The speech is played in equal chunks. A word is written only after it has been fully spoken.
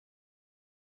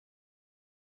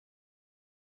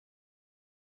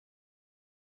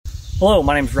Hello,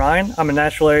 my name is Ryan. I'm a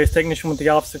Natural Areas Technician with the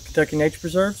Office of Kentucky Nature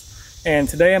Preserves, and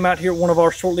today I'm out here at one of our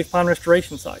shortleaf pine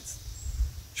restoration sites.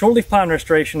 Shortleaf pine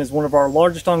restoration is one of our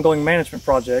largest ongoing management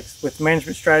projects, with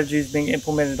management strategies being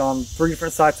implemented on 3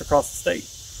 different sites across the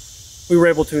state. We were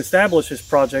able to establish this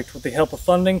project with the help of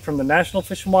funding from the National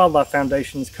Fish and Wildlife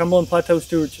Foundation's Cumberland Plateau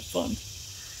Stewardship Fund.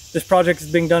 This project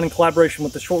is being done in collaboration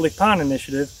with the Shortleaf Pine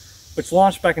Initiative, which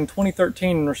launched back in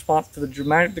 2013 in response to the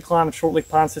dramatic decline of shortleaf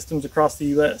pine systems across the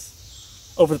U.S.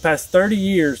 Over the past 30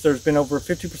 years, there's been over a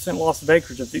 50% loss of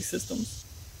acreage of these systems.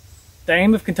 The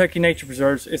aim of Kentucky Nature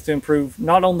Preserves is to improve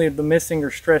not only the missing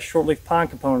or stressed shortleaf pine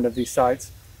component of these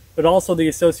sites, but also the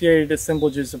associated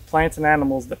assemblages of plants and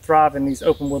animals that thrive in these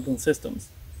open woodland systems.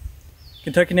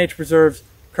 Kentucky Nature Preserves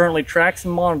currently tracks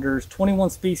and monitors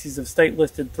 21 species of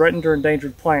state-listed threatened or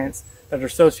endangered plants that are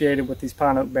associated with these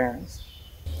pine oak barrens.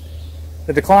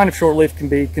 The decline of shortleaf can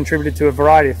be contributed to a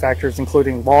variety of factors,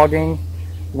 including logging,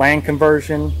 land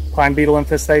conversion, pine beetle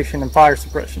infestation, and fire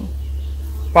suppression.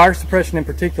 Fire suppression in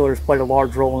particular has played a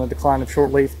large role in the decline of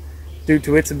shortleaf due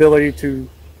to its ability to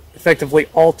effectively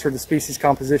alter the species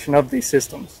composition of these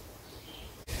systems.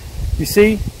 You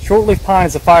see, shortleaf pine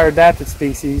is a fire-adapted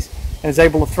species and is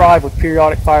able to thrive with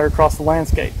periodic fire across the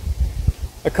landscape.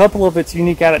 A couple of its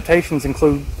unique adaptations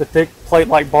include the thick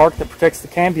plate-like bark that protects the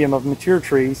cambium of mature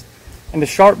trees and the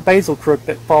sharp basal crook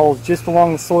that falls just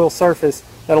along the soil surface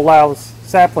that allows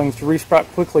saplings to resprout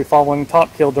quickly following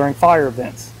top kill during fire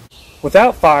events.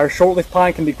 Without fire, shortleaf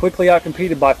pine can be quickly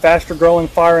outcompeted by faster growing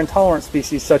fire intolerant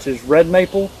species such as red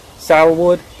maple,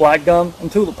 sourwood, black gum,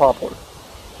 and tulip poplar.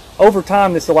 Over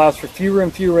time, this allows for fewer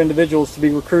and fewer individuals to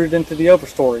be recruited into the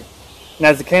overstory, and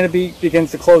as the canopy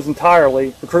begins to close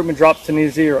entirely, recruitment drops to near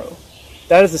zero.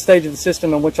 That is the stage of the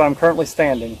system in which I am currently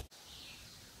standing.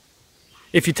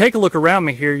 If you take a look around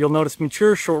me here, you'll notice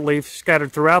mature shortleaf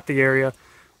scattered throughout the area,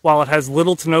 while it has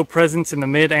little to no presence in the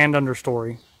mid and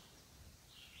understory.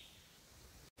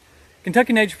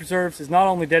 Kentucky Nature Preserves is not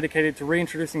only dedicated to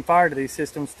reintroducing fire to these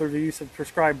systems through the use of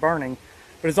prescribed burning,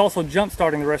 but is also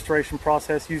jump-starting the restoration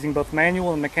process using both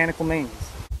manual and mechanical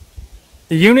means.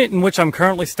 The unit in which I'm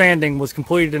currently standing was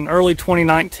completed in early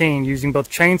 2019 using both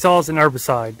chainsaws and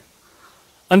herbicide.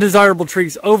 Undesirable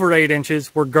trees over 8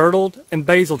 inches were girdled and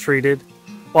basal treated,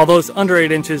 while those under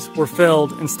 8 inches were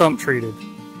felled and stump treated.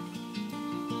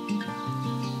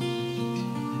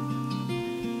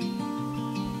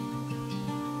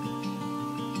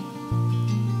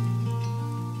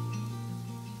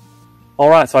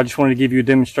 Alright, so I just wanted to give you a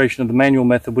demonstration of the manual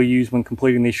method we use when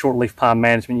completing these shortleaf pine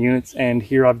management units, and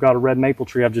here I've got a red maple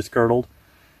tree I've just girdled.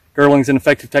 Girdling is an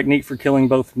effective technique for killing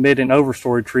both mid and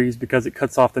overstory trees because it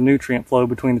cuts off the nutrient flow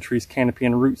between the tree's canopy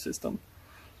and root system.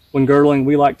 When girdling,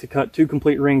 we like to cut 2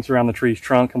 complete rings around the tree's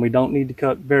trunk, and we don't need to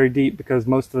cut very deep because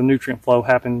most of the nutrient flow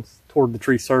happens toward the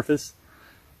tree's surface.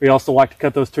 We also like to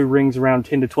cut those 2 rings around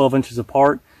 10 to 12 inches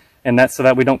apart, and that's so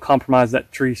that we don't compromise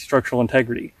that tree's structural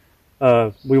integrity.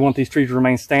 We want these trees to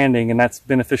remain standing, and that's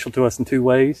beneficial to us in 2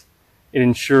 ways. It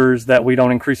ensures that we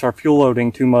don't increase our fuel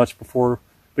loading too much before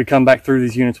we come back through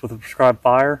these units with a prescribed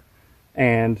fire,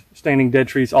 and standing dead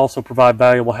trees also provide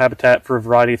valuable habitat for a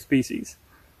variety of species.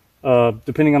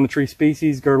 Depending on the tree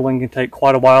species, girdling can take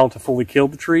quite a while to fully kill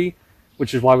the tree,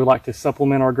 which is why we like to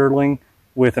supplement our girdling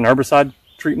with an herbicide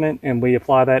treatment, and we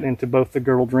apply that into both the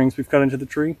girdled rings we've cut into the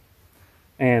tree.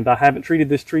 And I haven't treated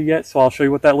this tree yet, so I'll show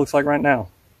you what that looks like right now.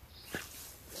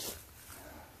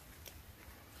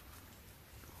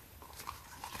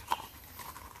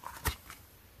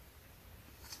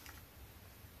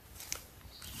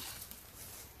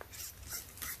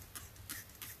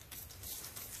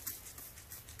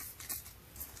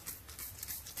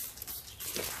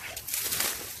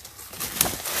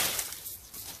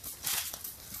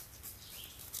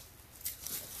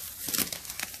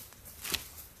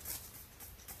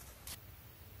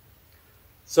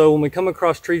 So when we come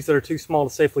across trees that are too small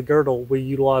to safely girdle, we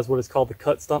utilize what is called the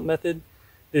cut stump method.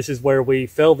 This is where we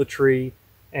fell the tree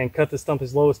and cut the stump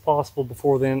as low as possible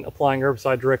before then applying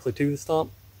herbicide directly to the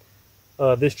stump.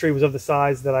 This tree was of the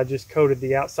size that I just coated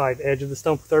the outside edge of the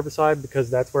stump with herbicide because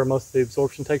that's where most of the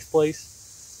absorption takes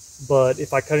place. But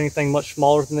if I cut anything much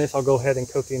smaller than this, I'll go ahead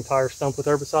and coat the entire stump with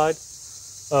herbicide.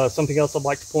 Something else I'd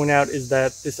like to point out is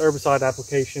that this herbicide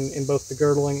application in both the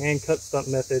girdling and cut stump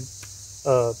method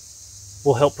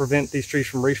will help prevent these trees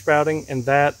from resprouting, and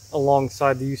that,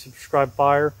 alongside the use of prescribed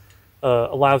fire,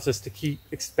 allows us to keep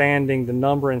expanding the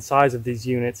number and size of these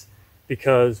units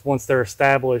because once they're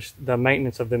established, the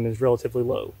maintenance of them is relatively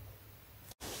low.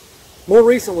 More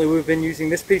recently, we've been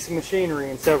using this piece of machinery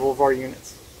in several of our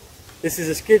units. This is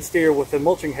a skid steer with a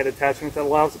mulching head attachment that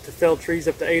allows it to fell trees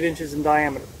up to 8 inches in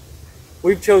diameter.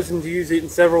 We've chosen to use it in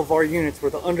several of our units where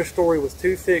the understory was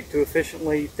too thick to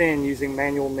efficiently thin using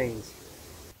manual means.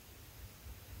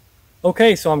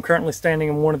 Okay, so I'm currently standing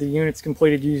in one of the units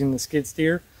completed using the skid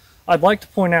steer. I'd like to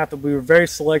point out that we were very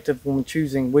selective when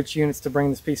choosing which units to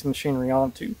bring this piece of machinery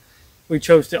onto. We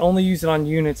chose to only use it on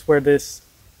units where this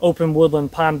open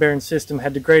woodland pine bearing system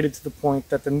had degraded to the point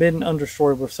that the mid and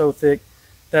understory were so thick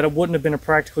that it wouldn't have been a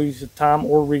practical use of time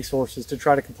or resources to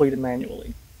try to complete it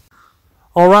manually.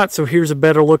 Alright, so here's a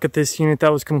better look at this unit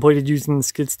that was completed using the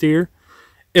skid steer.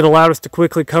 It allowed us to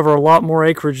quickly cover a lot more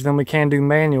acreage than we can do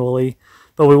manually,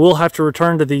 but we will have to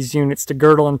return to these units to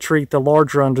girdle and treat the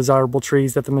larger undesirable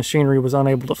trees that the machinery was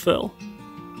unable to fill.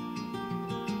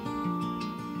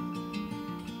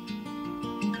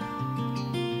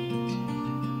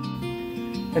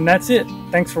 And that's it.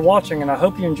 Thanks for watching, and I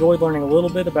hope you enjoyed learning a little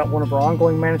bit about one of our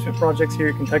ongoing management projects here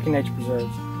at Kentucky Nature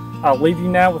Preserves. I'll leave you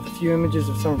now with a few images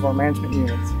of some of our management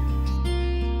units.